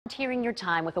Volunteering your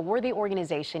time with a worthy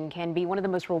organization can be one of the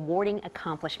most rewarding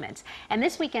accomplishments. And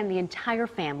this weekend, the entire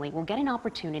family will get an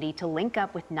opportunity to link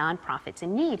up with nonprofits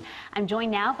in need. I'm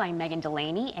joined now by Megan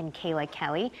Delaney and Kayla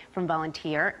Kelly from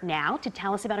Volunteer Now to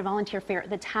tell us about a volunteer fair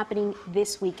that's happening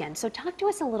this weekend. So talk to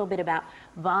us a little bit about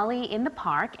Volley in the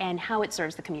Park and how it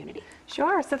serves the community.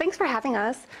 Sure. So thanks for having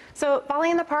us. So Volley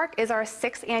in the Park is our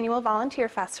 6th annual volunteer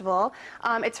festival.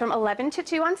 It's from 11 to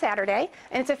 2 on Saturday,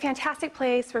 and it's a fantastic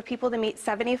place for people to meet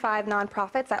 75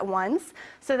 nonprofits at once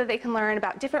so that they can learn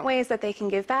about different ways that they can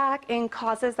give back and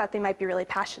causes that they might be really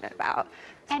passionate about.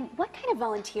 And what kind of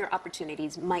volunteer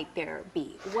opportunities might there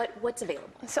be? What's available?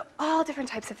 So all different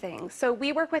types of things. So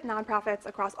we work with nonprofits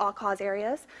across all cause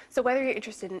areas. So whether you're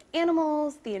interested in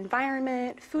animals, the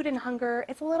environment, food and hunger,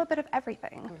 it's a little bit of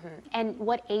everything. And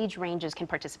what age ranges can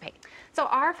participate? So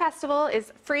our festival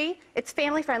is free, it's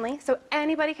family friendly, so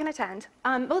anybody can attend.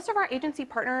 Most of our agency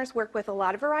partners work with a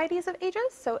lot of varieties of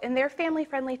ages, and they're family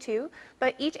friendly too,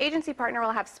 but each agency partner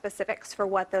will have specifics for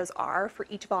what those are for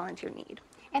each volunteer need.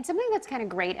 And something that's kind of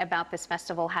great about this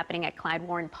festival happening at Klyde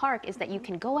Warren Park is that you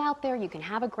can go out there, you can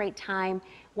have a great time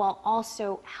while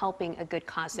also helping a good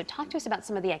cause. So talk to us about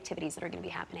some of the activities that are going to be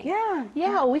happening.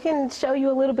 Yeah, we can show you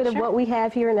a little bit of what we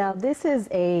have here. Now, this is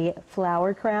a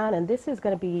flower crown, and this is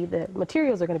going to be, the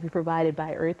materials are going to be provided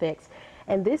by EarthX.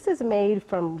 And this is made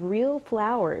from real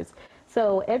flowers.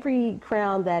 So every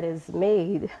crown that is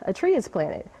made, a tree is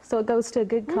planted. So it goes to a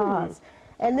good cause.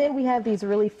 And then we have these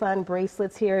really fun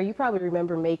bracelets here. You probably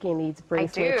remember making these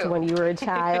bracelets when you were a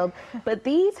child. But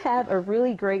these have a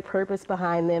really great purpose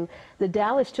behind them. The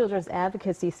Dallas Children's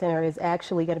Advocacy Center is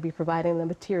actually going to be providing the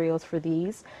materials for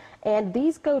these. And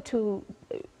these go to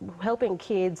helping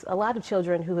kids, a lot of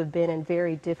children who have been in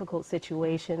very difficult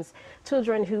situations,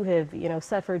 children who have,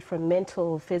 suffered from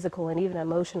mental, physical, and even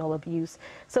emotional abuse.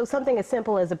 So something as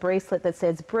simple as a bracelet that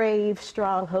says brave,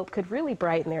 strong, hope could really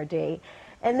brighten their day.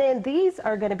 And then these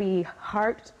are going to be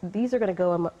hearts. These are going to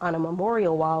go on a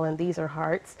memorial wall, and these are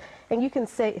hearts. And you can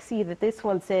see that this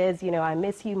one says, I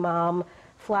miss you, Mom,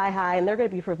 fly high. And they're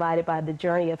going to be provided by the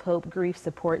Journey of Hope Grief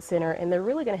Support Center. And they're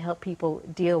really going to help people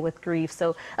deal with grief.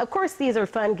 So, of course, these are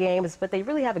fun games, but they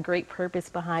really have a great purpose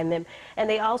behind them. And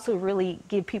they also really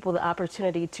give people the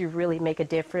opportunity to really make a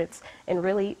difference and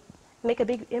really make a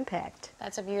big impact.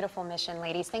 That's a beautiful mission,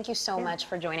 ladies. Thank you so much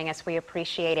for joining us. We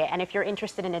appreciate it. And if you're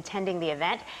interested in attending the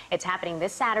event, it's happening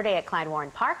this Saturday at Klyde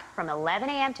Warren Park from 11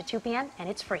 a.m. to 2 p.m. and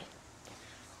it's free.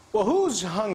 Well, who's hungry?